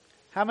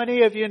How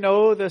many of you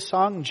know the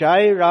song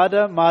Jai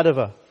Radha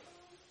Madhava?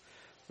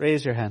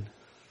 Raise your hand.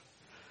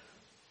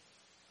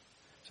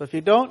 So if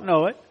you don't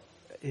know it,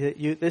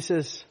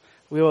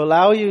 we will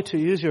allow you to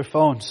use your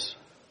phones.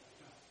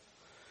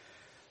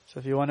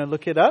 So if you want to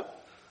look it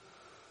up,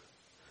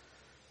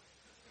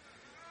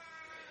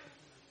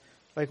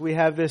 like we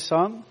have this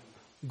song,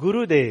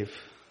 Guru Dev.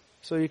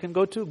 So you can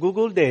go to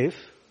Google Dev,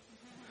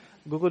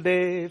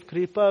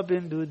 Kripa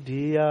Bindu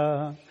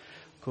Diya,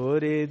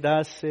 Kore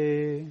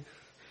Dase.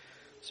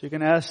 So you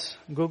can ask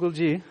Google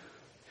Ji,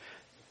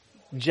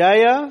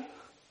 Jaya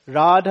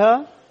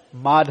Radha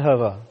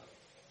Madhava.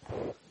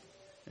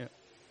 Yeah.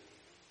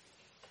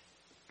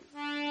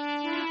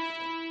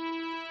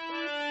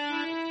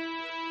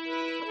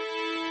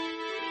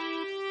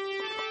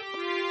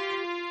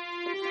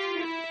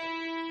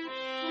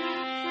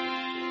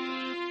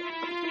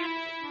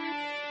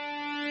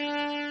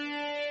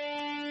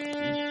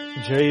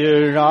 Jaya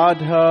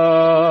Radha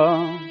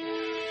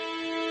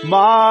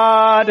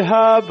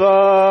Madhava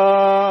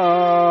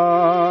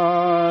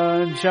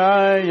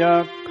Jaya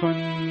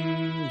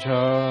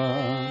Kunja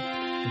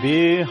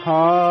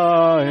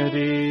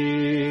Bihari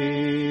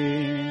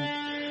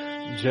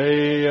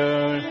Jaya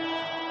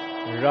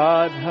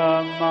Radha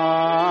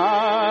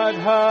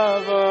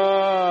Madhava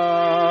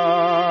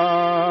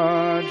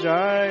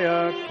Jaya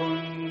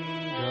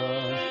Kunja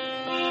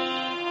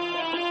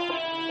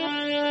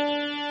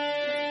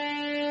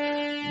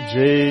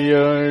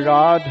Jaya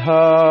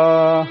Radha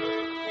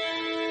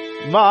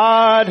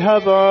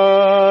Madhava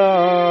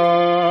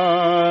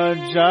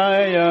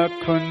Jaya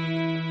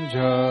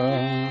Kunja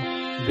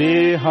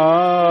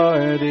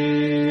Bihari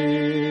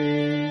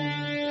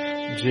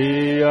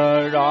Jaya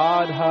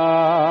Radha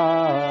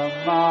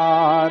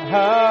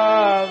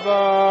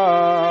Madhava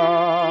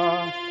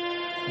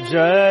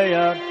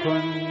Jaya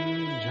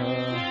Kunja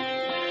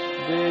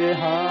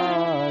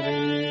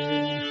Bihari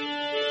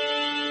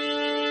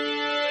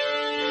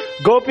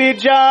Gopi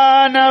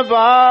Jana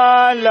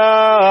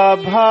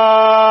Vallabha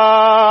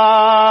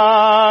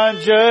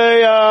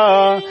Jaya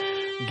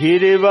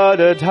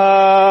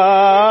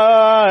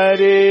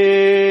Girivardhari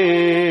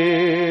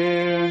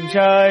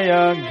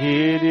Jaya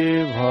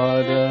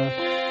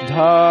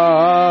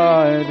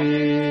Girivardhari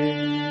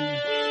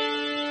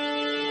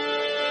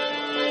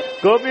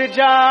Gopi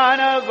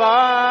Jana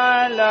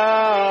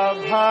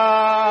Vallabha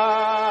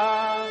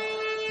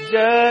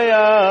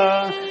Jaya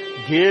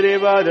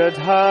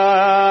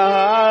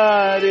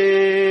Girivardhari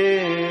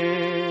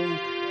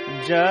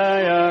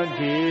Jaya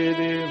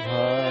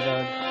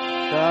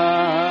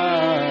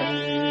Girivardhari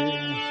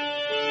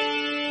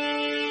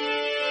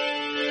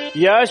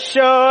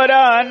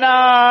Yashoda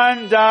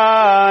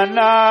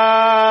Nandana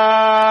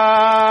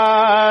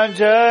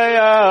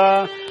Jaya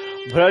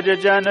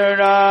Brajajana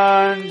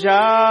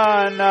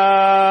Ranjana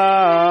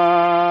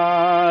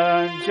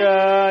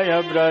Jaya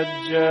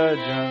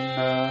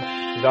Brajajana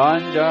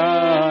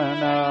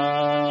Ranjana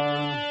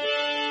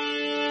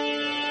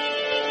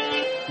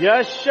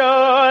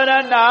Yashoda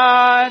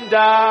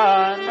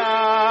Nandana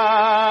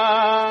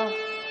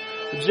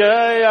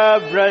Jaya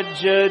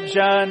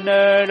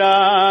Brajajana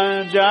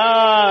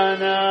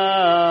Ranjana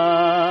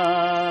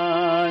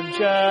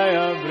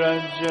Jaya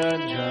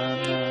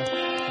Brajajana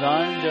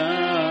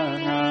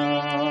Ranjana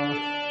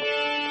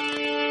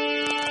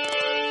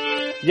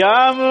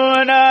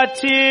Yamuna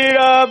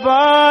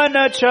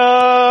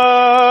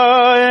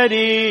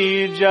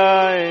Tiravanachari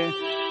Jai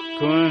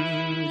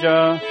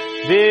Kunja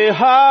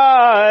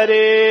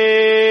Bihari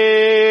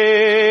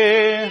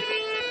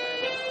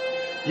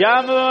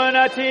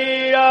Yamuna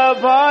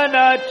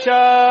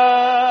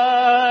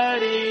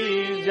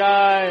Tiravanachari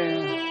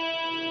Jai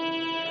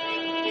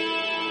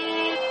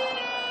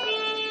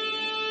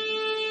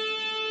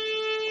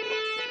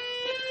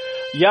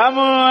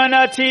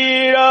Yamuna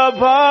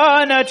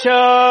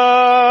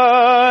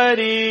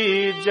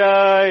Tiravanachari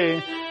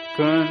Jai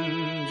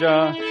Kunja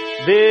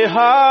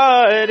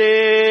Bihari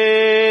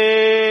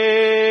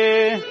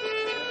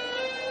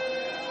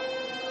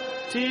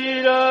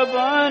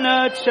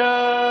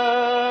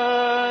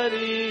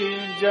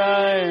Tiravanachari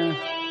Jai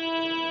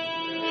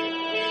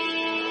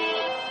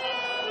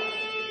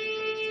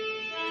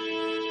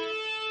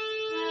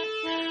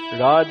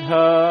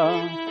Radha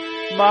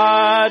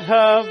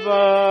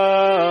Madhava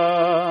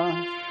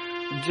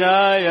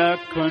Jaya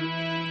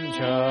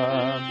Kunja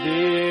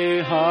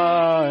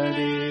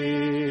Bihari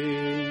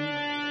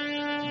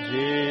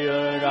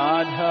Jaya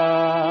Radha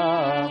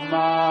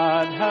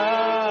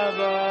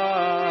Madhava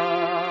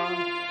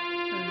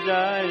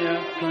Jaya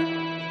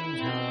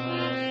Kunja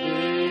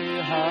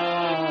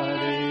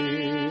Bihari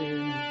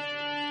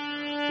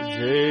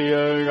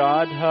Jaya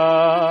Radha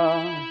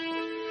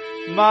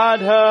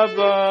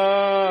Madhava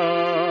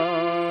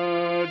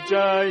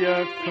Jaya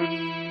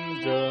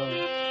Kunja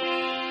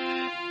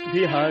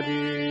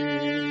Bihari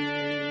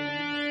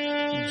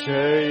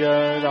Jaya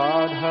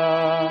Radha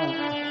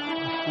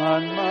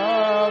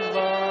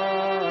Madhava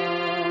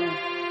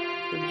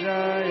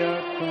Jaya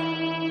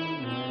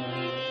Kunja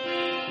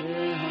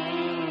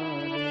Bihari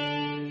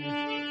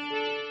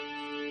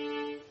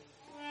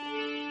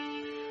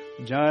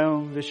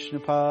Jayam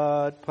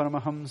Vishnupad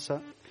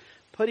Paramahamsa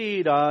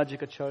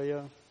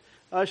Parirajikacharya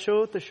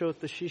Ashota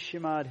Shota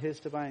Shishimad His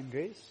Divine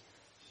Grace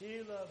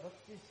Srila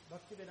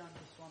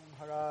Bhaktivedanta Swami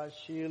Maharaj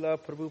Srila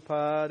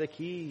Prabhupada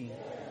Ki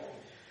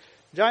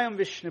Jayam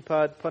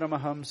Vishnupad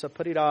Paramahamsa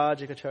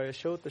Parirajikacharya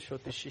Shota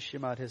Shota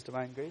Shishimad His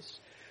Divine Grace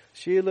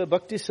Srila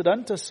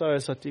Bhaktisiddhanta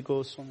Saraswati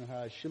Goswami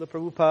Maharaj Srila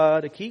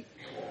Prabhupada Ki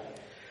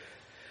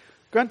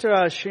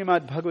Grantaraj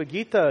Srimad Bhagavad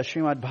Gita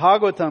Srimad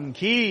Bhagavatam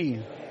Ki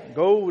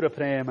Gaura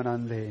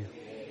Premanande.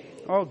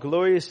 All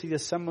glorious to the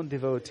assembled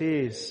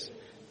devotees.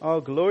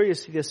 All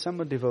glorious to the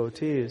assembled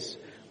devotees.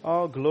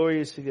 All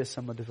glorious to the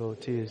assembled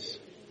devotees.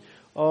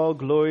 All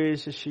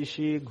glorious to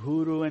Shishi,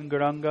 Guru and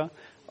Garanga.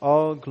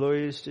 All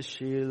glorious to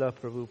Srila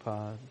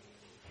Prabhupada.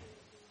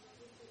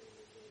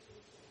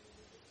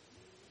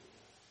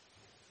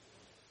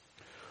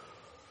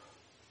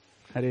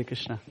 Hare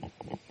Krishna.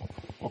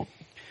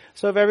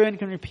 So if everyone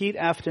can repeat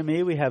after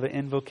me, we have an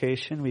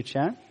invocation we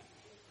chant.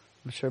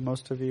 I'm sure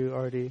most of you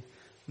already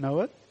know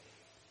it.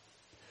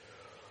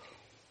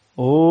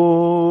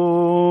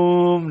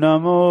 Om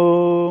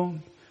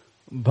Namo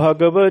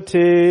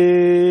Bhagavate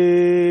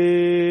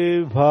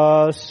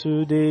Vasudevaya.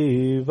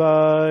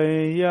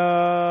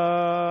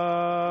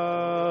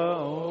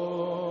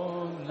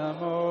 Om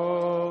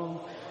Namo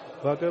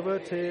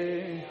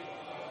Bhagavate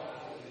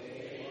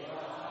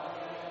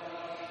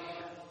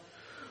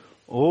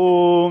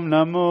Om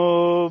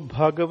Namo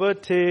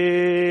Bhagavate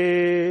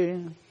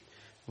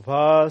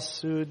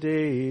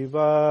Vasudevaya.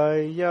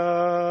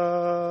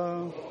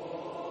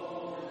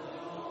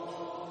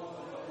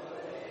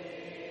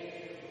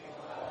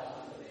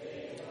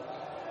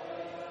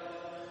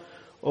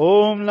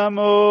 Om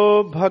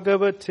Namo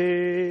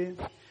Bhagavate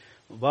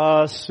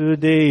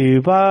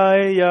Vasudevaya.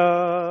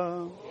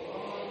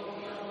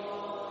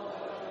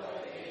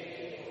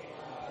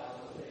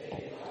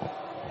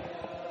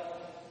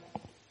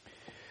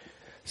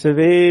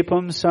 Save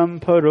pumsam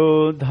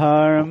paro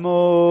dharmo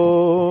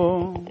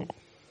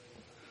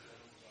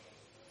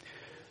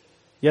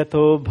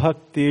yato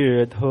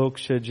bhaktir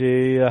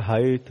adhokshajeya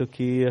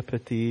haitukiya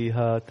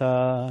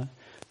pratihata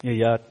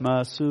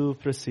yayatma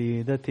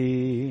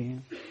suprasidati.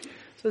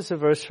 So this is a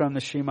verse from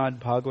the Srimad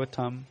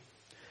Bhagavatam,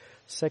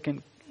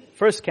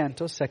 first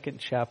canto, second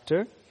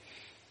chapter.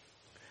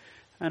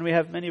 And we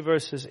have many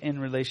verses in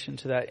relation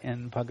to that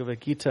in Bhagavad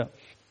Gita.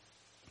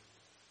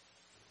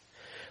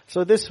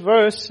 So this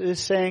verse is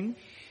saying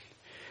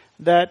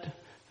that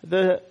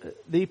the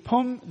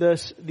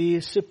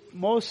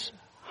most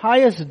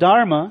highest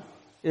dharma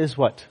is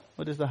what?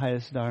 What is the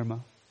highest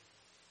dharma?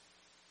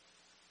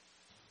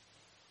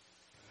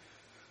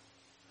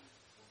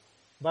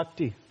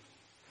 Bhakti.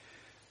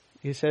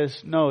 He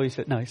says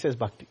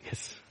bhakti.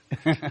 Yes.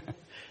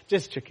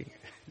 Just tricking.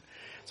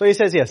 So he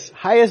says yes.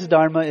 Highest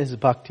dharma is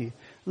bhakti.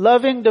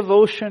 Loving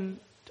devotion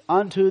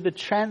unto the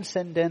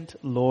transcendent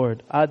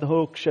Lord.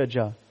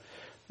 Adhokshaja.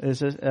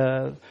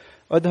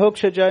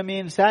 Adhokshaja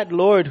means that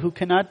Lord who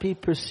cannot be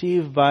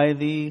perceived by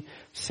the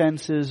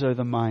senses or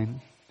the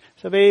mind.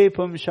 Save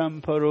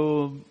pumsham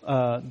paro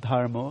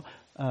dharmo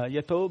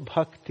yato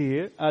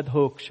bhaktir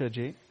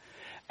adhokshaje.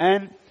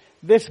 And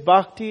this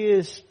bhakti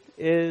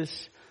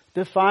is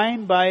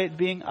defined by it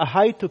being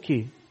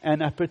ahaituki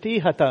and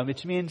apratihata,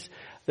 which means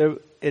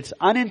it's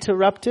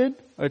uninterrupted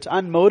or it's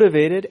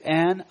unmotivated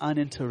and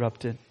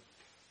uninterrupted.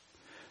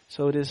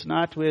 So it is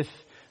not with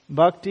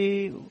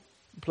bhakti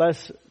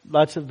plus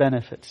lots of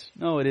benefits.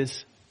 No, it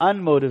is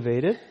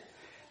unmotivated.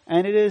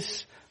 And it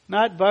is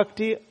not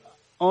bhakti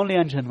only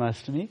on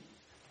Janmashtami.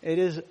 It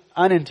is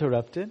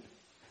uninterrupted,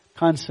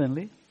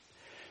 constantly.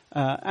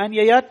 And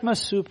yayatma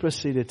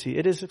suprasidati.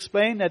 It is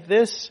explained that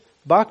this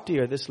bhakti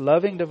or this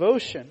loving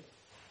devotion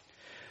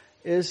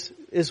is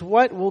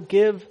what will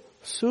give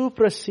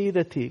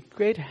suprasidati,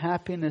 great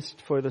happiness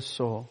for the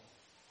soul.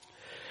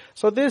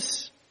 So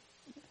this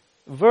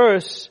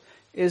verse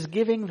is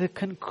giving the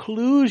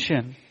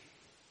conclusion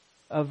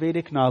of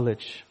Vedic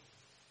knowledge.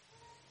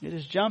 It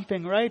is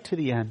jumping right to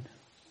the end.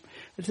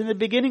 It's in the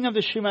beginning of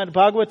the Srimad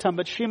Bhagavatam,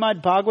 but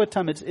Srimad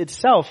Bhagavatam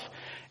itself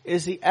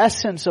is the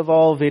essence of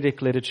all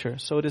Vedic literature.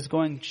 So it is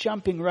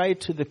jumping right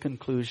to the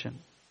conclusion.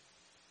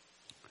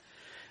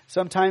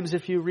 Sometimes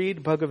if you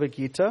read Bhagavad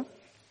Gita,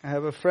 I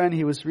have a friend,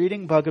 he was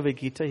reading Bhagavad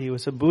Gita, he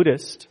was a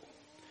Buddhist,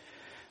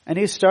 and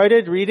he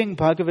started reading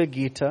Bhagavad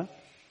Gita,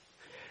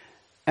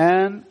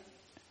 and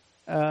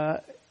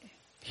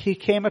he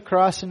came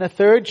across in the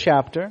third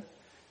chapter,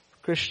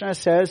 Krishna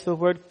says the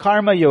word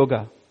karma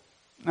yoga.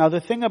 Now the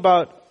thing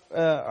about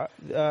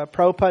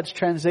Prabhupada's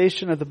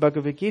translation of the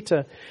Bhagavad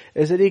Gita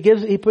is that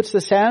he puts the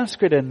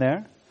Sanskrit in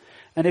there,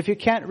 and if you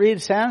can't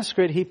read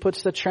Sanskrit, he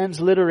puts the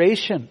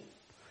transliteration,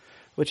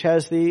 which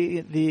has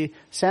the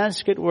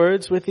Sanskrit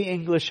words with the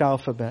English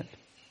alphabet.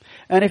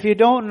 And if you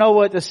don't know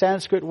what the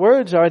Sanskrit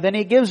words are, then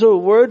he gives a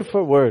word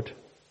for word.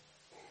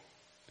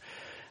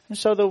 And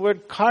so the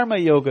word karma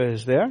yoga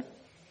is there.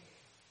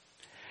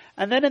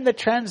 And then in the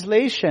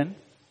translation,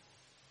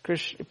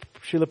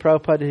 Srila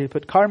Prabhupada, he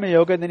put karma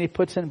yoga, and then he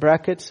puts in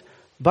brackets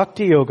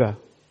bhakti yoga.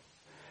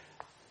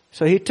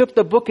 So he took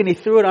the book and he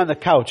threw it on the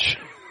couch.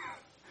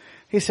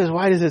 He says,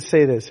 why does it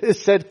say this? It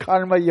said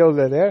karma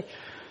yoga there.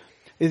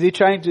 Is he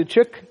trying to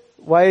trick?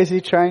 Why is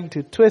he trying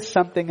to twist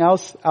something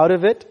else out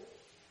of it?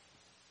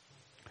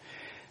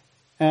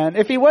 And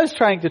if he was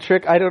trying to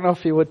trick, I don't know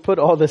if he would put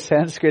all the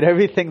Sanskrit,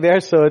 everything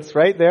there, so it's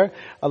right there.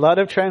 A lot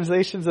of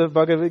translations of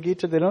Bhagavad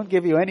Gita, they don't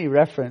give you any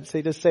reference.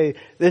 They just say,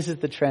 this is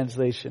the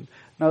translation.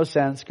 No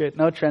Sanskrit,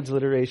 no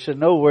transliteration,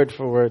 no word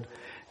for word.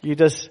 You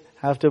just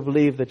have to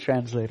believe the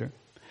translator.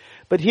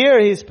 But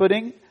here he's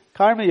putting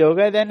karma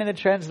yoga, then in the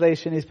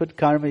translation he's put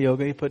karma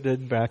yoga, he put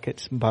in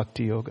brackets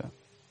bhakti yoga.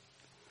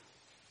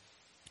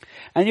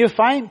 And you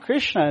find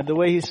Krishna, the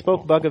way he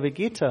spoke Bhagavad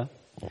Gita,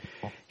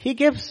 he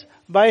gives,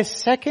 by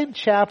second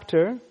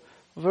chapter,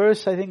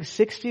 verse I think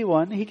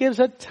 61, he gives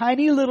a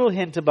tiny little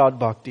hint about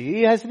bhakti.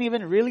 He hasn't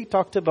even really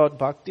talked about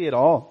bhakti at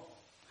all.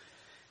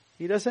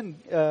 He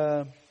doesn't,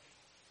 let's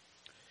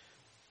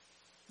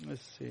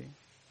see.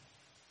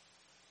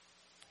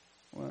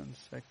 One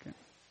second.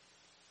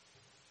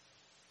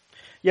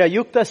 Yeah,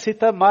 yukta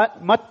sita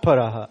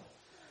matparaha.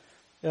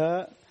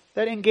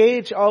 That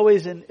engage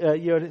always in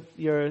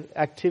your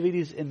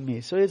activities in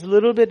me. So it's a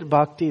little bit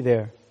bhakti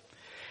there.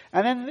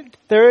 And then the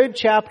third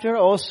chapter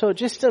also,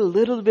 just a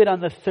little bit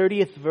on the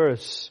 30th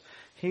verse.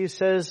 He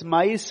says,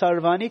 Mai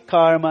sarvani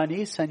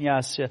karmani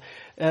sanyasya.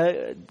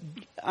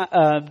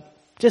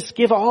 Just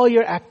give all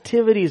your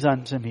activities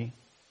unto me.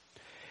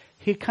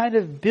 He kind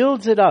of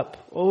builds it up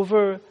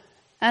over,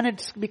 and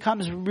it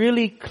becomes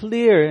really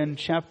clear in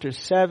chapter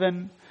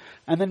 7,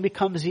 and then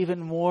becomes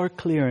even more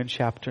clear in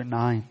chapter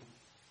 9.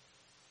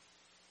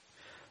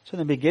 So in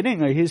the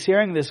beginning, he's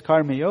hearing this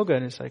karma yoga,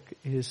 and it's like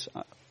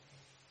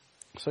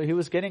so he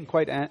was getting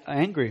quite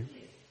angry.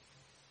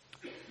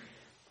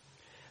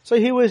 So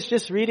he was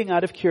just reading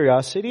out of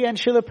curiosity, and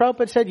Srila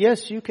Prabhupada said,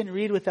 yes, you can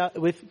read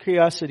with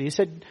curiosity. He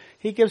said,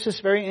 he gives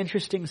this very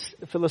interesting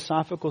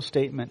philosophical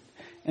statement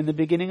in the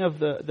beginning of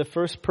the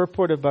first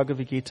purport of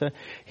Bhagavad Gita.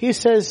 He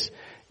says,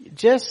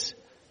 just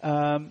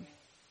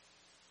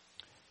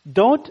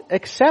don't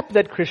accept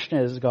that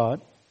Krishna is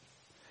God.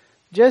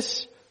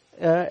 Just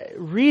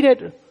read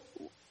it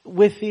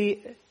with the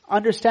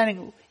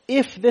understanding,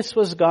 if this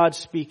was God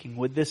speaking,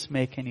 would this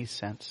make any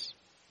sense?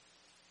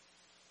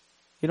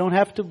 You don't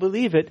have to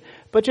believe it,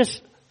 but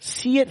just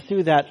see it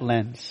through that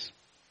lens.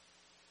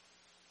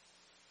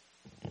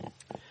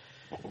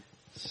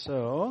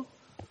 So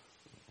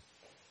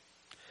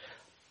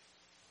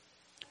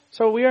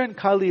we are in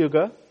Kali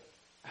Yuga.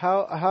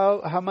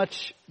 How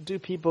much do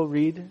people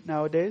read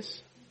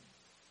nowadays?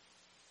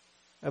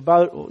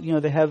 About,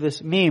 they have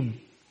this meme.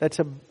 That's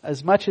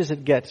as much as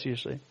it gets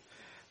usually.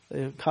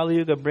 The Kali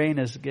Yuga brain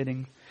is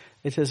getting,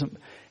 it says,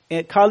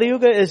 Kali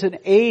Yuga is an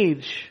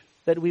age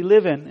that we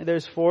live in.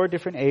 There's 4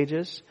 different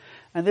ages.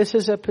 And this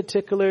is a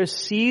particular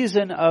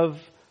season of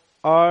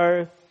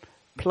our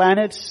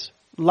planet's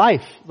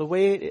life. The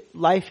way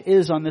life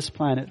is on this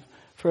planet.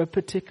 For a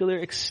particular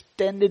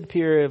extended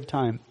period of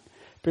time.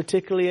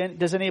 Particularly,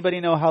 does anybody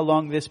know how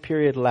long this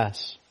period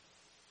lasts?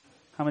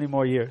 How many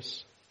more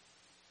years?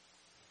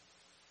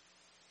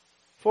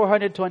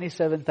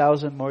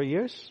 427,000 more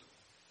years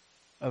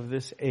of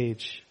this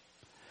age.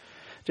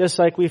 Just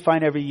like we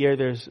find every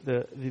year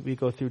we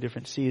go through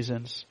different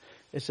seasons.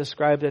 It's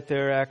described that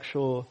there are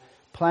actual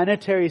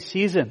planetary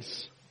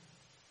seasons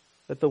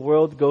that the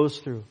world goes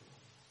through.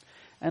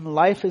 And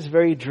life is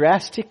very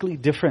drastically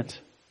different.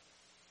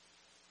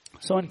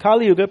 So in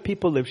Kali Yuga,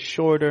 people live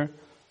shorter.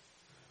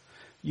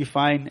 You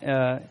find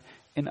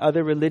in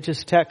other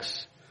religious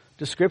texts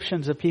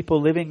descriptions of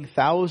people living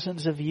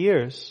thousands of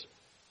years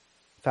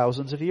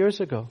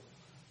ago.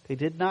 They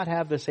did not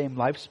have the same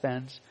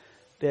lifespans.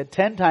 They had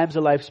 10 times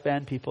the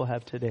lifespan people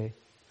have today.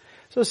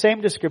 So the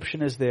same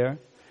description is there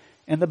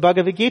in the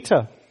Bhagavad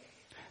Gita.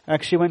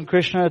 Actually, when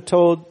Krishna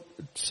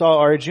saw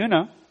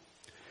Arjuna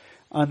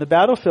on the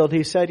battlefield,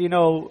 he said,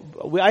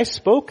 I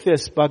spoke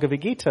this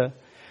Bhagavad Gita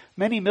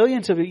many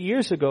millions of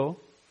years ago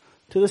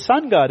to the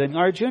sun god. And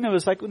Arjuna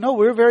was like, no,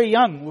 we're very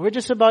young. We're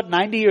just about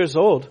 90 years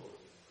old.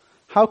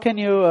 How can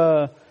you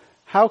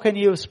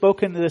have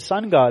spoken to the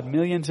sun god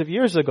millions of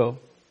years ago?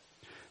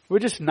 We're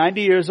just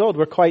 90 years old.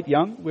 We're quite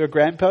young. We're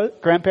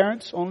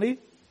grandparents only.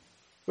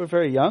 We're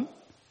very young.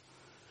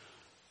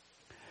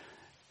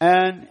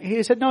 And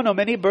he said, no,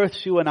 many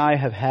births you and I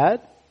have had.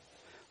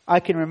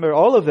 I can remember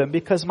all of them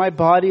because my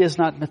body is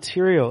not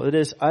material. It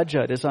is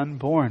aja, it is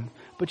unborn.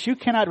 But you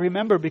cannot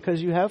remember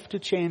because you have to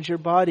change your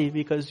body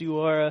because you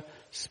are a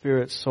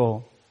spirit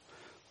soul.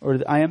 Or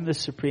I am the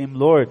Supreme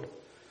Lord.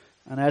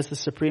 And as the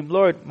Supreme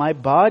Lord, my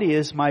body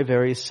is my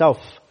very self.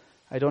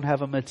 I don't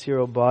have a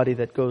material body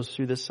that goes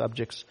through the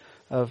subjects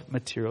of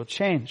material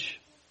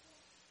change.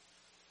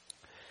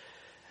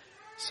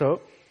 So,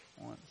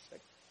 one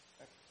second.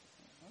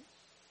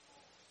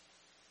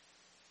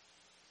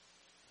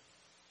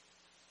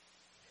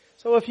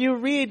 So if you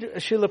read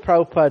Srila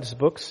Prabhupada's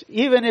books,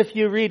 even if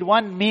you read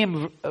one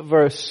meme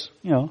verse,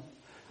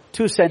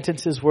 2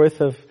 sentences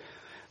worth of,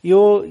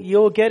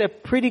 you'll get a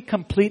pretty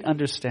complete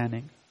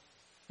understanding.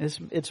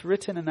 It's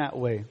written in that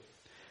way.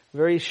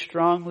 very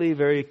strongly,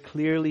 very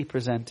clearly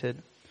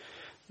presented.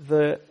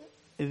 The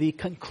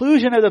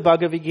conclusion of the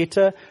Bhagavad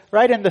Gita,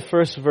 right in the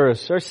first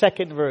verse or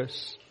second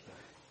verse,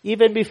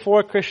 even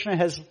before Krishna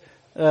has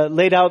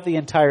laid out the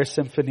entire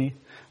symphony,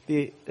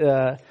 the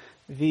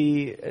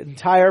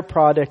entire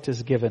product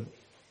is given.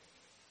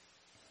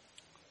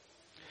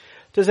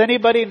 Does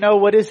anybody know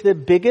what is the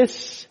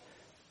biggest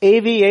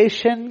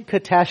aviation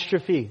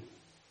catastrophe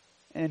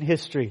in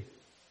history?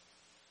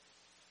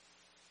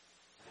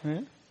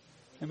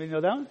 Anybody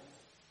know that one?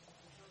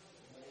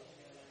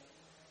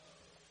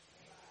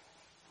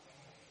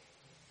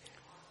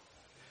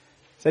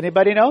 Does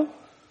anybody know?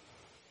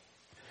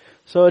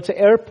 So it's an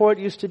airport,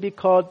 used to be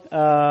called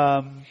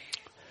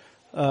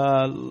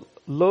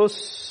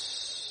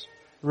Los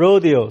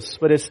Rodeos,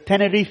 but it's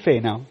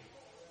Tenerife now.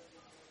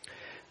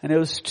 And it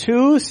was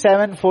 2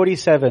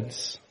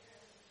 747s.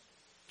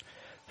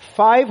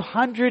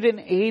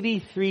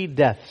 583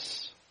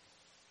 deaths.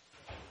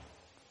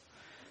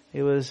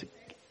 It was,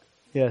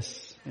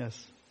 yes,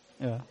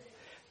 yeah.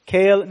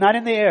 Not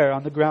in the air,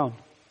 on the ground.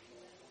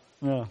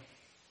 Yeah.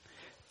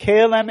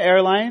 KLM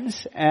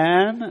Airlines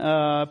and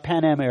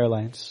Pan Am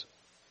Airlines.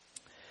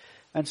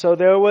 And so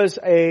there was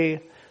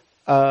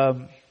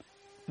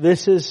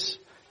this is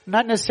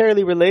not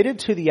necessarily related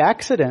to the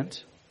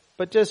accident,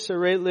 but just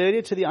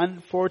related to the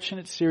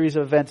unfortunate series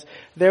of events.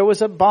 There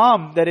was a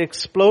bomb that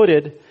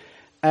exploded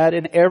at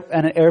an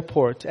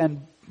airport,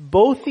 and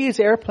both these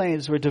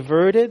airplanes were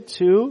diverted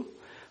to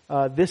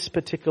this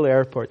particular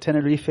airport,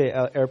 Tenerife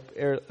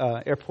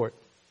Airport.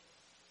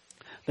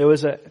 There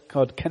was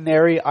called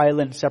Canary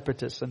Island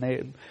Separatists, and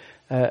they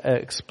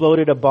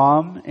exploded a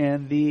bomb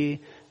in the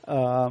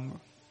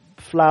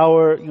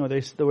flower.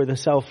 They were to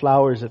sell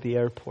flowers at the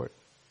airport.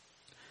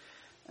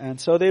 And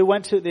so they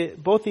went to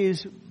both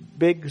these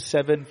big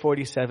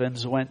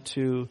 747s went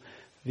to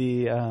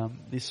the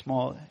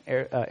small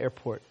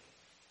airport.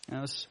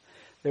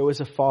 There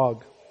was a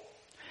fog.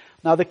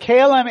 Now the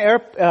KLM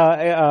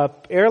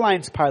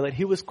Airlines pilot,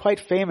 he was quite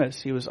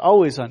famous. He was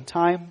always on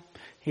time.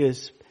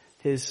 His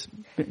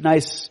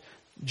nice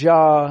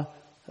jaw,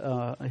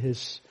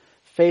 his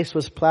face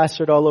was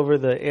plastered all over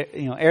the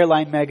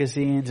airline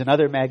magazines and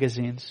other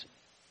magazines.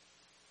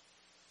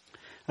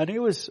 And he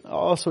was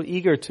also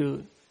eager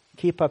to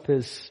keep up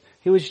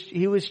he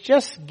was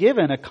just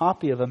given a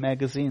copy of a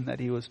magazine that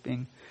he was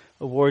being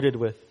awarded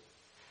with.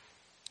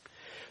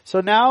 So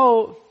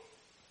now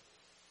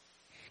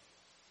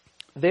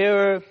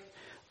here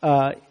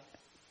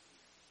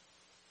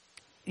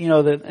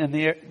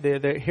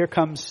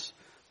comes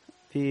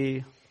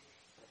the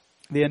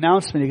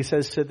announcement. He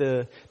says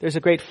there's a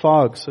great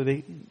fog. So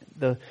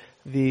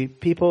the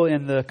people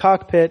in the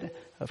cockpit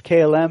of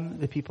KLM,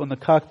 the people in the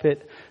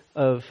cockpit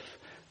of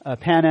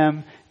Pan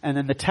Am, and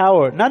then the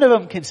tower, none of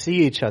them can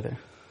see each other.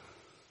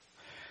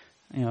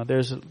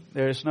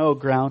 There's no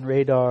ground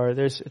radar.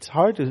 It's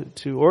hard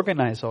to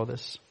organize all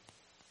this.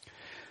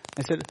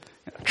 I said,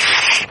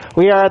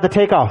 we are at the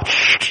takeoff.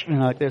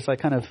 There's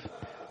kind of,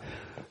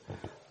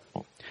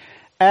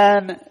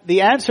 and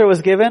the answer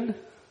was given,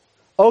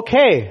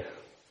 okay.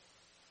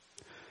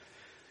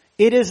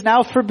 It is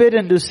now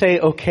forbidden to say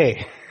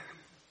okay.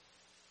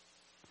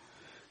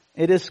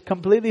 It is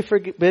completely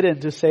forbidden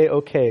to say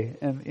okay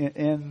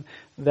in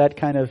that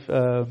kind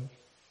of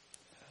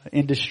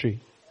industry.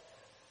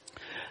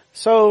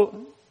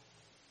 So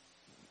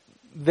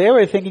they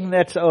were thinking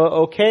that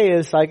okay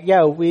is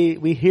yeah,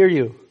 we hear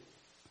you.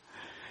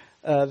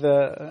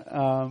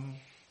 The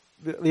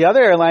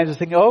other airlines are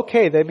thinking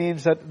okay, that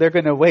means that they're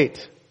going to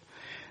wait.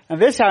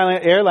 And this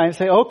airline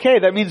say okay,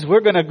 that means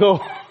we're going to go.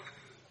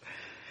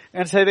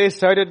 And so they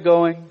started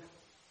going.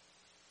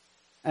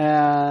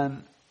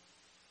 And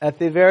at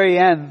the very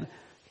end,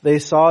 they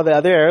saw the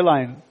other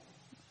airline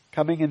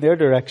coming in their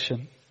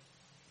direction.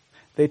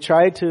 They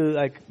tried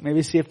to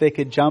maybe see if they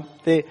could jump.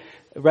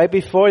 Right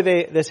before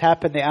this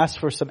happened, they asked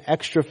for some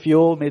extra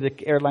fuel, made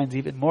the airlines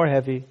even more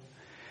heavy.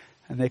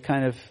 And they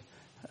kind of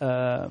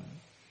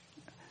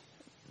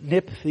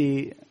nipped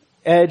the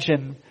edge,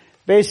 and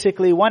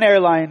basically one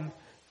airline,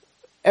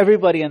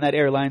 everybody in that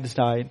airlines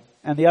died.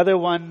 And the other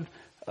one,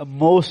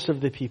 most of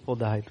the people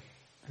died.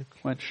 It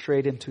went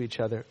straight into each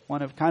other.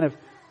 One of kind of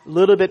a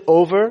little bit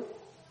over,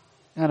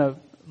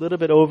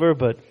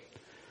 but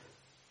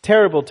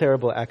terrible,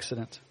 terrible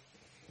accident.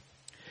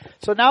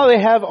 So now they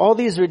have all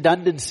these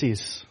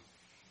redundancies.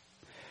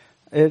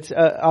 It's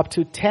up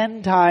to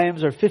 10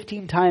 times or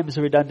 15 times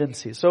the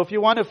redundancy. So if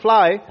you want to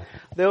fly,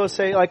 they will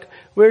say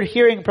we're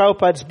hearing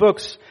Prabhupada's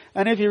books,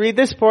 and if you read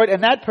this purport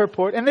and that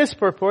purport and this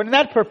purport and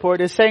that purport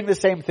is saying the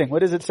same thing.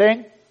 What is it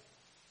saying?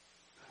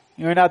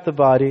 You're not the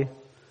body,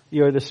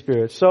 you're the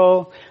spirit.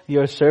 So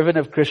you're a servant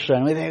of Krishna.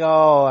 And we think,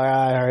 oh,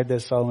 I heard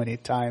this so many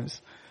times.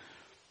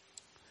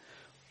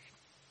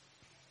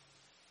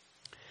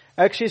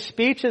 Actually,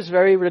 speech is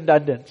very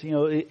redundant.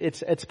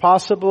 It's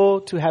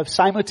possible to have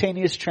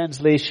simultaneous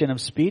translation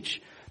of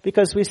speech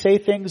because we say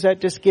things that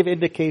just give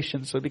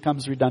indications, so it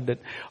becomes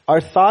redundant. Our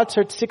thoughts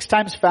are 6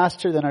 times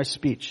faster than our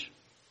speech.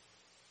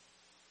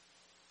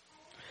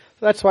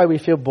 So that's why we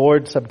feel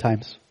bored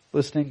sometimes.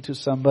 listening to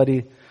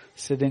somebody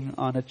sitting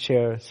on a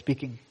chair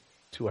speaking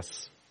to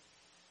us.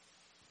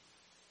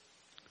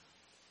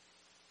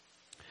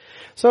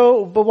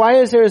 So, but why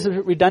is there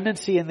a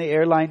redundancy in the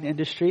airline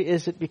industry?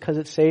 Is it because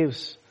it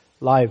saves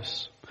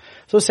lives?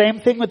 So same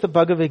thing with the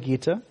Bhagavad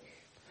Gita.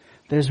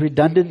 There's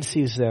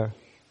redundancies there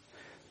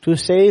to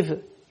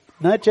save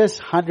not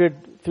just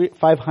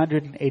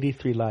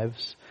 583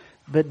 lives,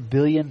 but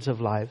billions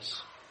of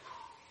lives.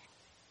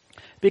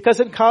 Because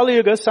in Kali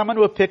Yuga, someone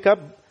will pick up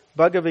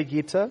Bhagavad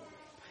Gita,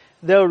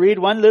 they'll read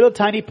one little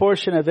tiny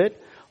portion of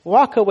it,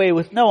 walk away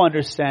with no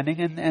understanding,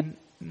 and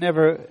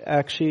never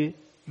actually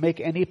make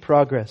any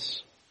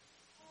progress.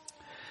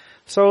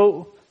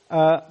 So,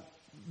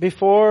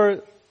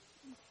 before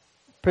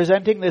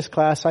presenting this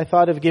class, I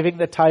thought of giving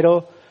the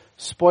title,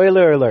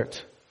 Spoiler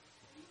Alert.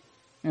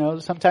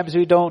 Sometimes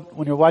we don't,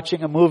 when you're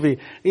watching a movie,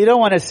 you don't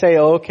want to say,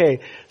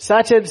 okay,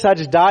 such and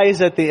such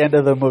dies at the end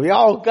of the movie.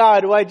 Oh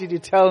God, why did you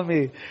tell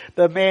me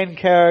the main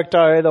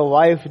character, the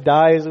wife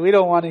dies? We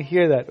don't want to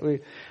hear that.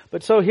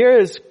 But so here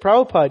is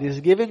Prabhupada, he's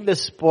giving the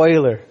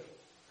spoiler.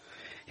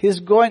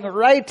 He's going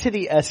right to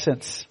the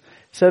essence.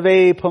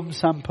 Save pum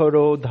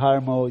samparo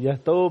dharmo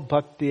yato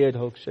bhakti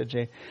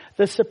adhokshaje.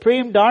 The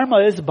supreme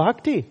dharma is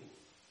bhakti.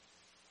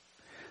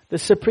 The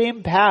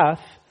supreme path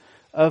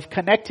of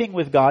connecting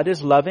with God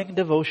is loving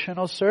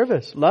devotional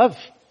service. Love.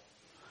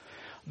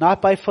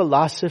 Not by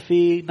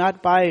philosophy,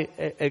 not by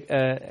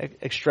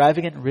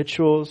extravagant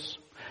rituals,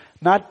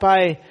 not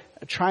by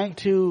trying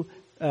to,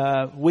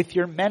 with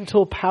your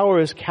mental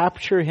powers,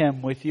 capture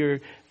Him with your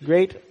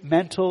great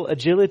mental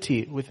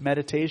agility with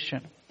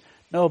meditation.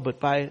 No, but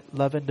by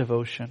love and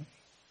devotion.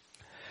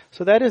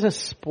 So that is a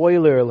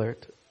spoiler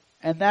alert.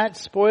 And that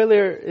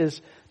spoiler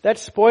is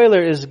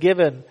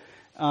given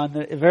on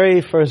the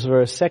very first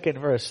verse, second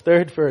verse,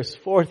 third verse,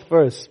 fourth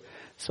verse.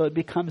 So it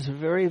becomes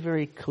very,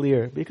 very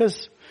clear.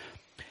 Because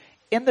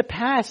in the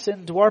past,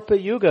 in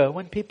Dwapara Yuga,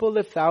 when people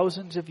lived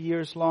thousands of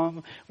years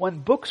long, when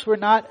books were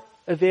not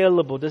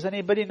available, does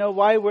anybody know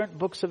why weren't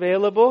books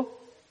available?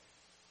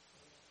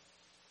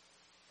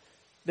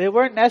 They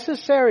weren't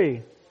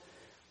necessary.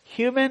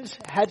 Humans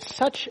had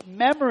such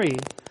memory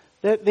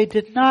that they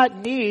did not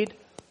need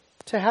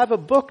to have a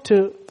book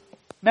to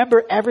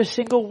remember every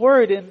single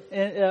word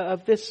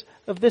of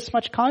this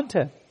much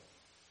content.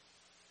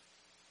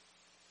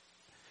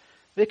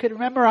 They could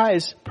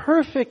memorize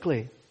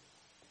perfectly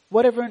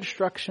whatever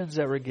instructions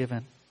that were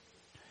given.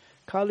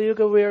 Kali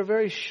Yuga, we are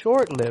very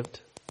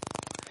short-lived.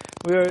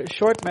 We are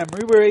short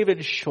memory. We're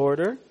even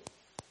shorter.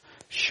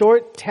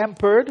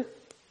 Short-tempered.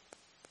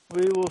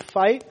 We will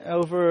fight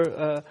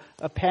over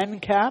a pen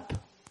cap.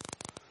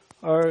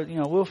 Or,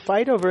 we'll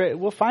fight over it.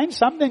 We'll find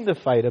something to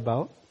fight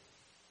about.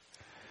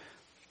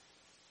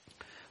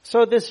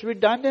 So this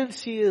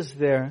redundancy is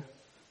there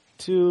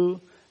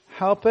to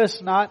help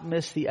us not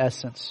miss the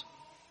essence.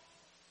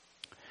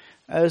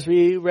 As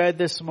we read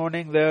this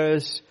morning, there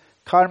is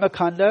Karma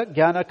Kanda,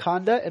 Jnana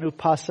Kanda, and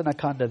Upasana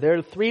Kanda. There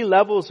are 3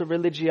 levels of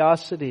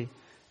religiosity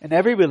in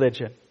every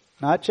religion,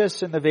 not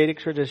just in the Vedic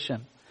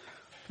tradition.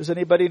 Does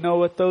anybody know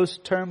what those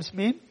terms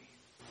mean?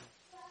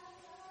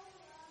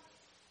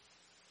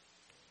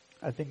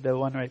 I think the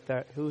one right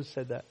there. Who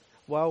said that?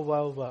 Wow.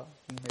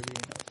 Maybe he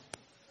knows.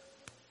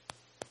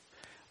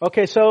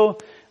 Okay, so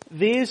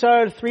these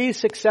are 3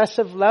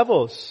 successive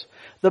levels.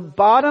 The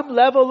bottom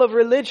level of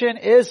religion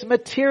is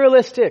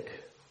materialistic.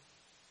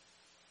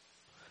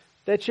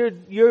 That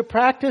your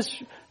practice,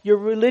 your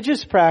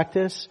religious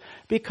practice,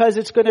 because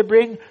it's going to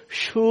bring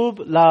shubh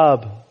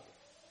labh,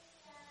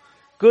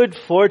 good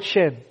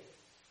fortune,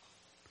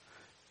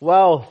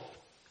 wealth.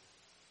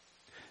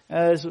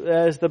 As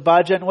the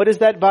bhajan, what is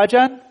that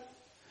bhajan?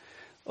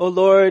 Oh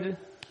Lord,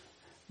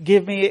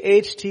 give me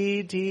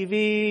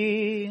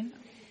HTTV,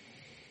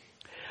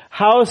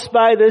 house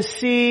by the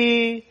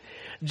sea,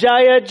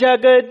 Jaya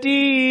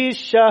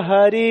Jagadisha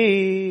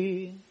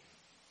Hari.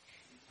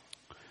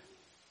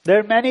 There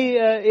are many,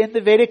 in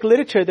the Vedic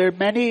literature, there are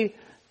many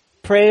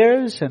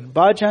prayers and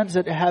bhajans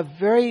that have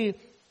very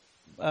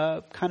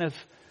kind of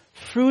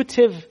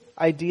fruitive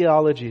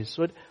ideologies.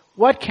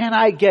 What can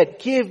I get?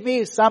 Give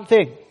me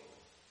something.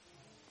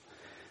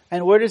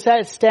 And where does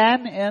that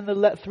stand in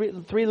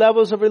the 3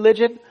 levels of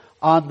religion?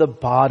 On the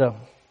bottom.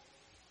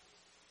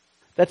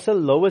 That's the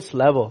lowest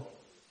level.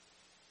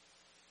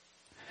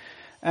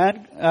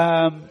 And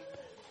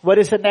what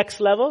is the next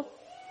level?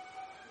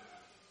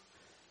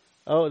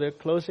 Oh, they're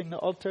closing the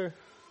altar.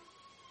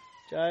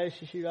 Jai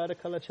Shishi Radha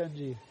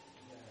Kalachandji.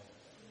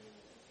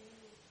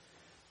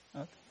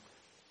 Okay.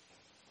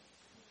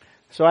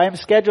 So I am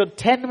scheduled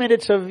 10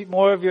 minutes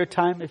more of your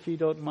time, if you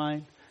don't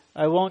mind.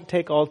 I won't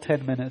take all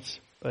 10 minutes,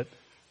 but...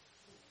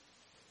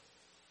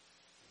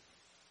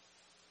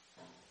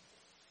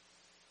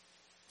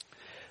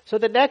 So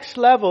the next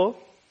level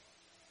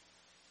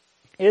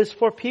is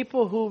for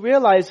people who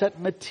realize that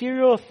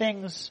material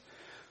things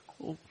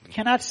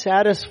cannot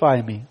satisfy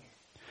me.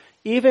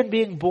 Even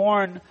being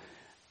born,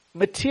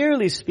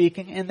 materially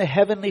speaking, in the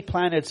heavenly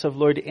planets of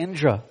Lord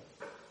Indra,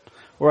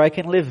 where I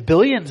can live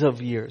billions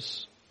of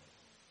years.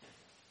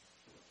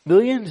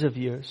 Billions of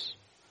years.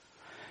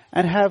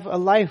 and have a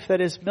life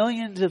that is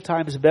millions of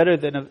times better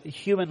than a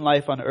human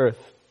life on earth.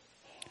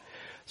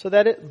 So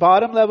that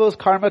bottom level is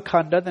karma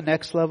kanda, the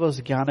next level is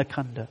jnana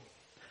kanda.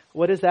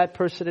 What is that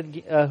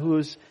person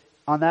who's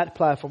on that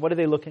platform? What are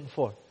they looking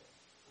for?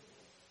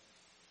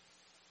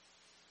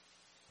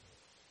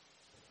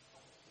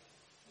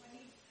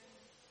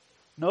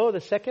 No,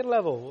 the second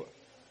level.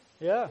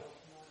 Yeah.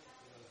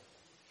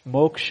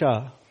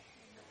 Moksha.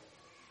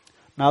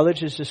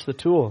 Knowledge is just the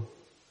tool.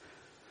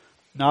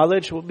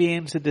 Knowledge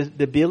means the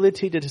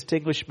ability to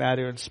distinguish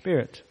matter and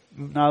spirit.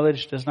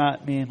 Knowledge does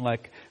not mean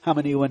like how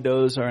many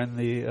windows are in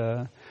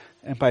the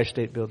Empire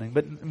State Building.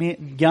 But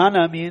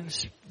jnana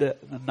means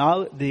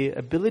the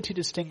ability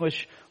to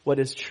distinguish what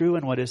is true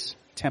and what is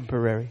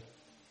temporary.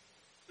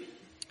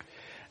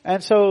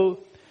 And so,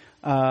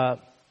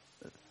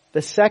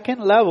 the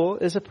second level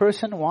is a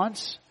person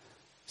wants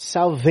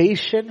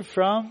salvation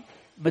from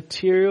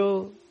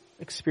material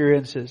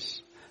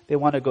experiences. They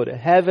want to go to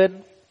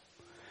heaven.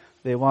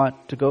 They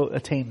want to go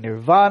attain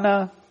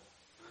nirvana.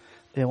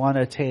 They want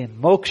to attain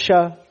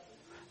moksha.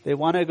 They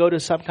want to go to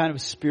some kind of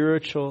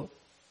spiritual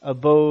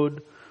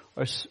abode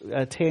or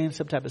attain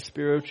some type of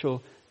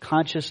spiritual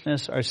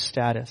consciousness or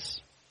status.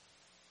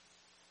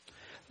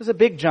 There's a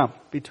big jump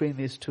between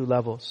these two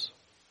levels.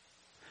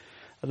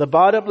 The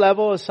bottom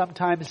level is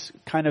sometimes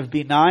kind of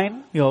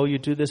benign. You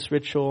do this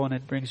ritual and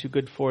it brings you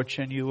good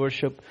fortune. You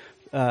worship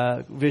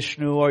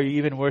Vishnu, or you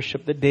even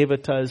worship the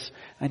devatas,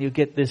 and you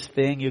get this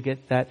thing, you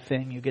get that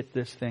thing, you get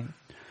this thing.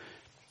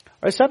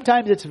 Or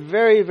sometimes it's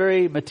very,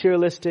 very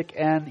materialistic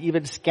and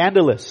even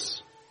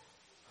scandalous.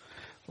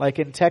 Like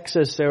in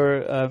Texas, there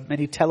were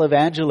many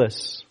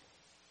televangelists.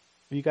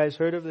 Have you guys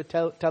heard of the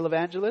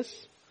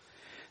televangelists?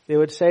 They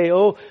would say,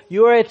 oh,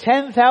 you are at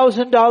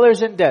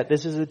 $10,000 in debt.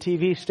 This is the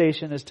TV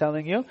station is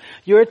telling you.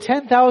 You're at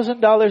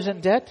 $10,000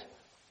 in debt.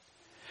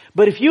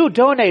 But if you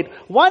donate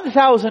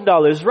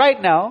 $1,000 right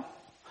now,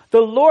 the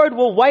Lord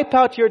will wipe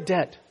out your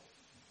debt.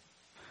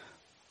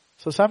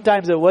 So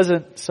sometimes it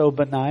wasn't so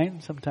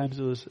benign. Sometimes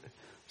it was a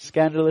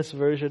scandalous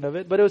version of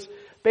it. But it was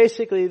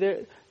basically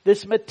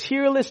this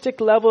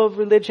materialistic level of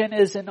religion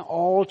is in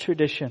all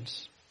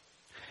traditions.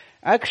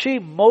 Actually,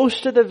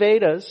 most of the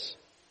Vedas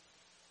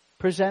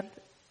present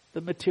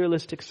the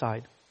materialistic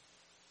side.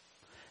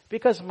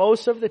 Because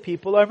most of the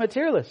people are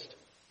materialist.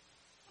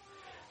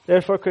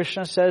 Therefore,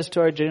 Krishna says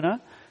to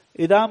Arjuna,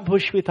 Idam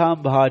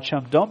pushpitam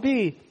bhacham.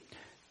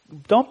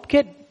 Don't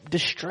get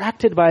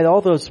distracted by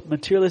all those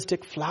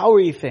materialistic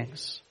flowery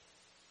things.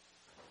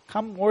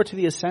 Come more to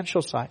the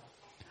essential side.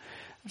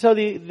 So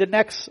the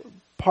next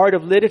part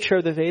of literature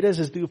of the Vedas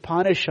is the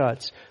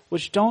Upanishads,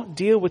 which don't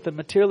deal with the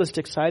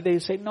materialistic side. They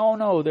say,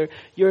 no,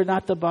 you're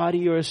not the body,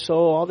 you're a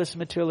soul. All this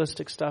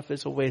materialistic stuff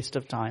is a waste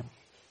of time.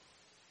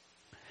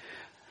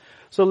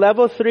 So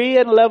level 3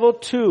 and level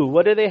 2,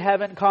 what do they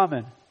have in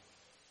common?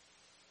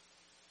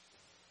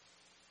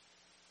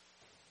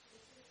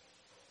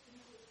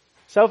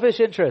 Selfish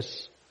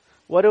interests.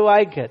 What do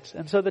I get?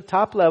 And so the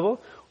top level,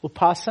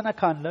 Upasana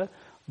Kanda,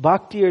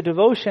 bhakti or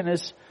devotion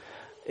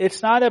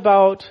it's not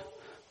about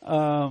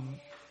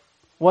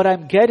what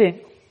I'm getting,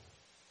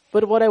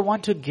 but what I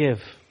want to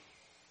give.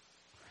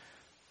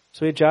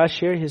 So Josh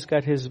here, he's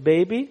got his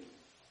baby,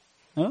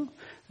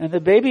 and the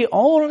baby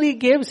only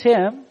gives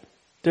him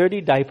dirty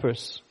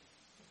diapers.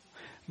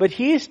 But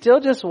he still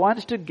just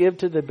wants to give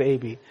to the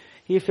baby.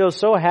 He feels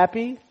so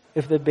happy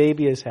if the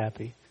baby is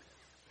happy.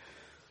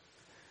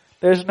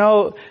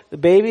 The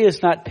baby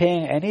is not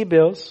paying any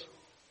bills.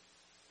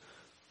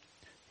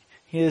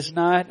 He is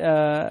not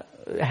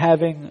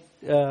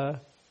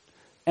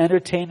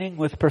entertaining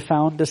with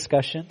profound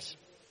discussions.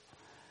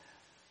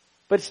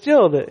 But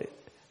still,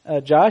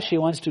 Josh, he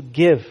wants to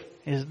give.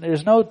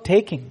 There's no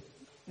taking.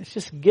 It's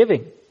just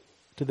giving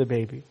to the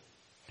baby.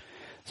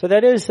 So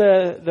that is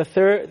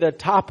the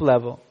top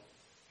level,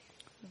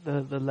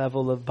 the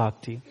level of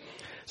bhakti.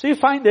 So you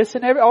find this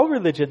in all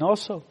religion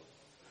also.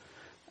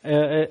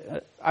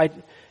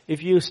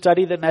 If you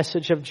study the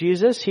message of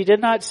Jesus, he did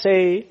not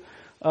say,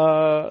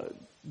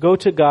 go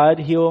to God,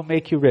 he will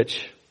make you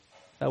rich.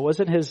 That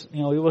wasn't his,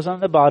 he was on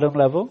the bottom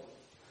level.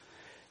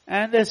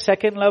 And the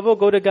second level,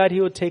 go to God,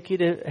 he will take you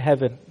to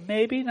heaven.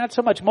 Maybe, not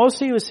so much.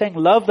 Mostly he was saying,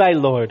 love thy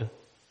Lord.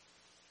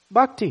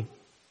 Bhakti.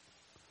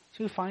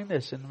 So you find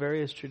this in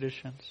various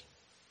traditions.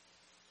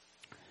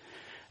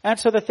 And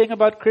so the thing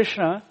about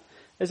Krishna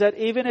is that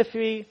even if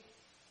we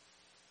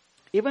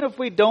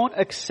don't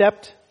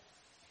accept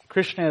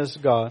Krishna as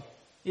God,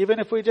 even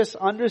if we just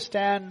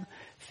understand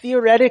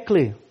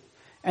theoretically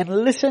and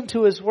listen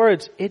to his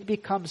words, it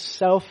becomes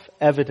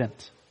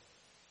self-evident.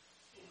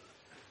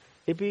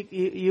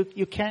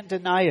 You can't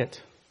deny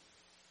it.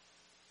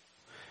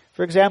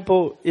 For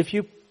example, if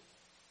you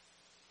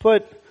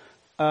put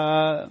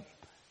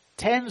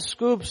 10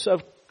 scoops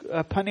of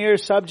paneer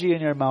sabji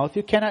in your mouth,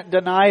 you cannot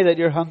deny that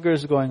your hunger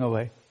is going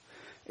away.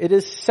 It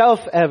is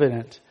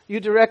self-evident. You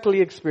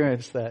directly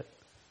experience that.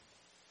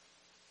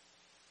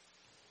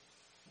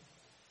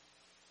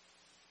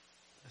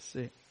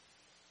 See.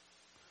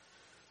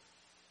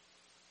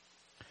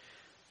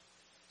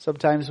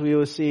 Sometimes we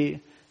will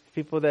see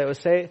people that will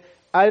say,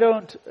 I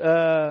don't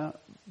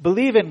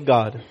believe in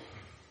God.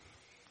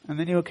 And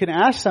then you can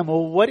ask them,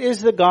 well, what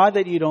is the God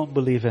that you don't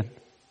believe in?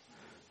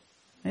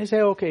 And you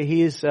say, okay,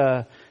 he's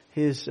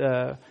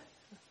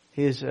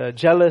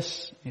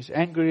jealous, he's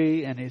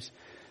angry, and he's...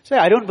 Say,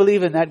 I don't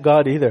believe in that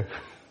God either.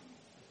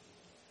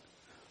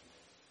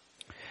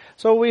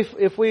 So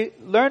if we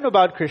learn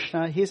about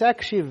Krishna, he's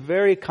actually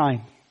very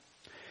kind.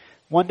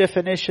 One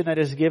definition that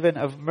is given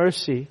of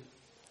mercy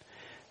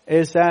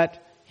is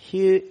that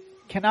he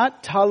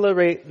cannot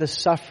tolerate the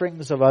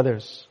sufferings of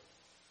others.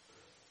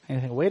 And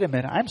you think, wait a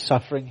minute, I'm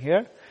suffering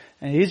here,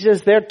 and he's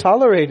just there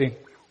tolerating.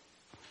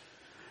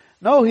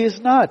 No, he's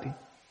not.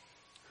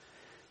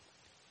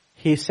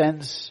 He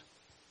sends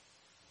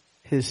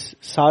his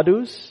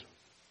sadhus.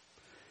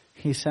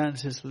 He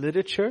sends his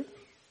literature.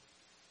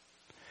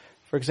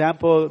 For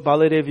example,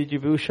 Baladev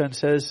Vijibhushan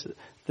says,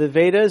 the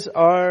Vedas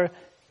are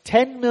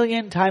 10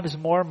 million times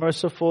more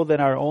merciful than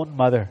our own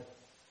mother.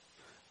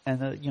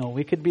 And,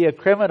 we could be a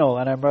criminal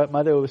and our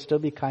mother would still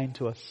be kind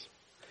to us.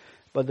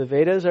 But the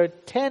Vedas are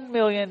 10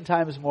 million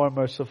times more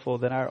merciful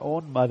than our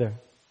own mother.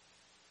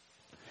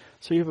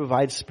 So he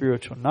provides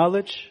spiritual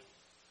knowledge.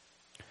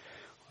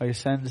 Or he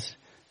sends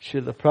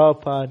Srila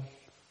Prabhupada,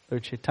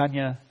 Lord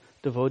Chaitanya,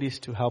 devotees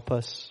to help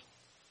us.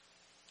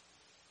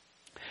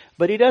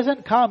 But he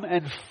doesn't come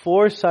and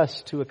force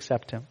us to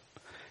accept him.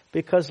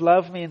 Because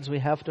love means we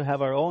have to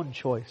have our own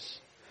choice.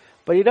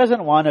 But he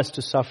doesn't want us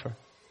to suffer.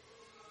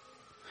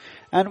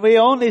 And we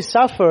only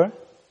suffer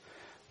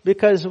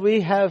because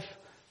we have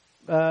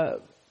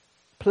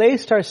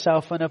placed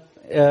ourselves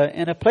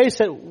in a place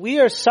that we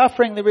are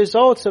suffering the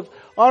results of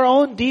our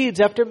own deeds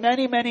after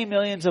many, many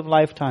millions of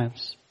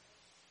lifetimes.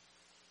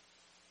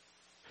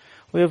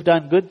 We have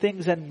done good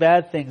things and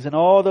bad things, and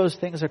all those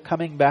things are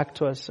coming back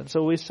to us, and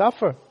so we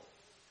suffer.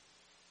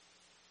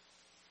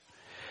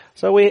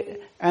 So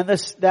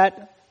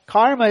that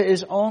karma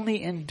is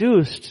only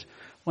induced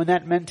when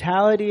that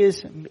mentality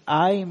is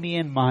I, me,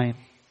 and mine.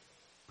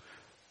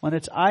 When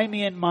it's I,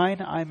 me, and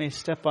mine, I may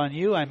step on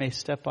you, I may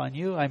step on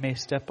you, I may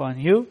step on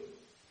you.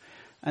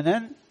 And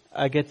then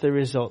I get the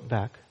result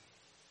back.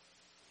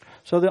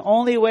 So the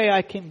only way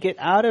I can get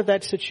out of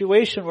that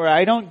situation where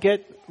I don't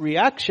get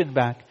reaction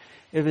back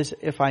is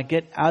if I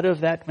get out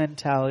of that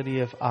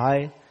mentality of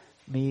I,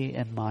 me,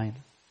 and mine.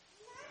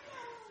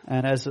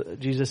 And as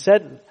Jesus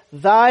said,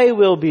 thy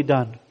will be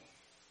done.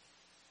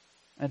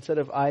 Instead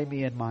of I,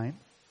 me, and mine.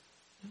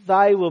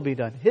 Thy will be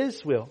done.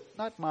 His will,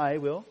 not my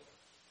will.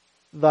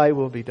 Thy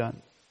will be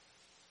done.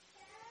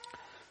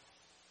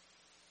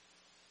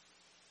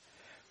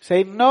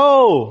 Say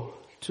no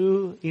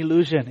to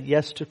illusion,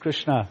 yes to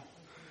Krishna.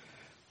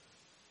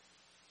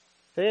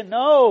 Say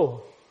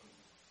no.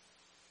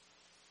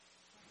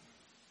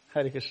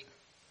 Hare Krishna.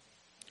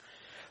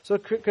 So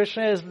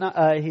Krishna is not,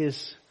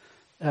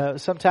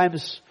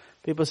 sometimes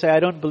people say, I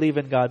don't believe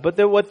in God. But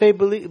the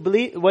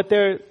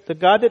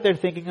God that they're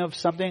thinking of,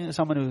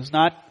 someone who's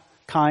not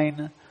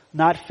kind,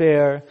 not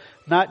fair,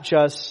 not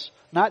just,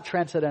 not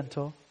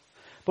transcendental.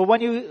 But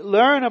when you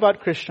learn about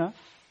Krishna,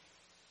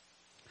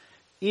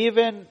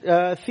 even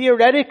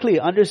theoretically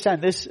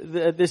understand this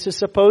is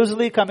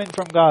supposedly coming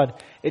from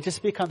God, it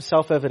just becomes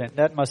self-evident.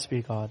 That must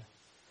be God.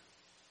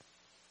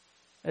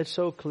 It's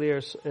so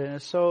clear.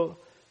 It's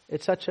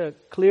such a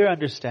clear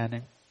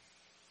understanding.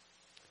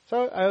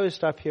 So I always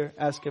stop here,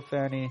 ask if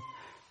there are any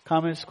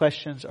comments,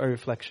 questions, or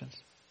reflections.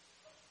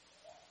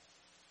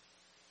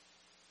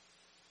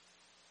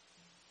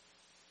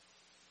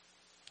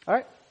 All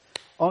right.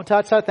 Om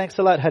Tat Sat. Thanks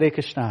a lot. Hare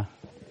Krishna.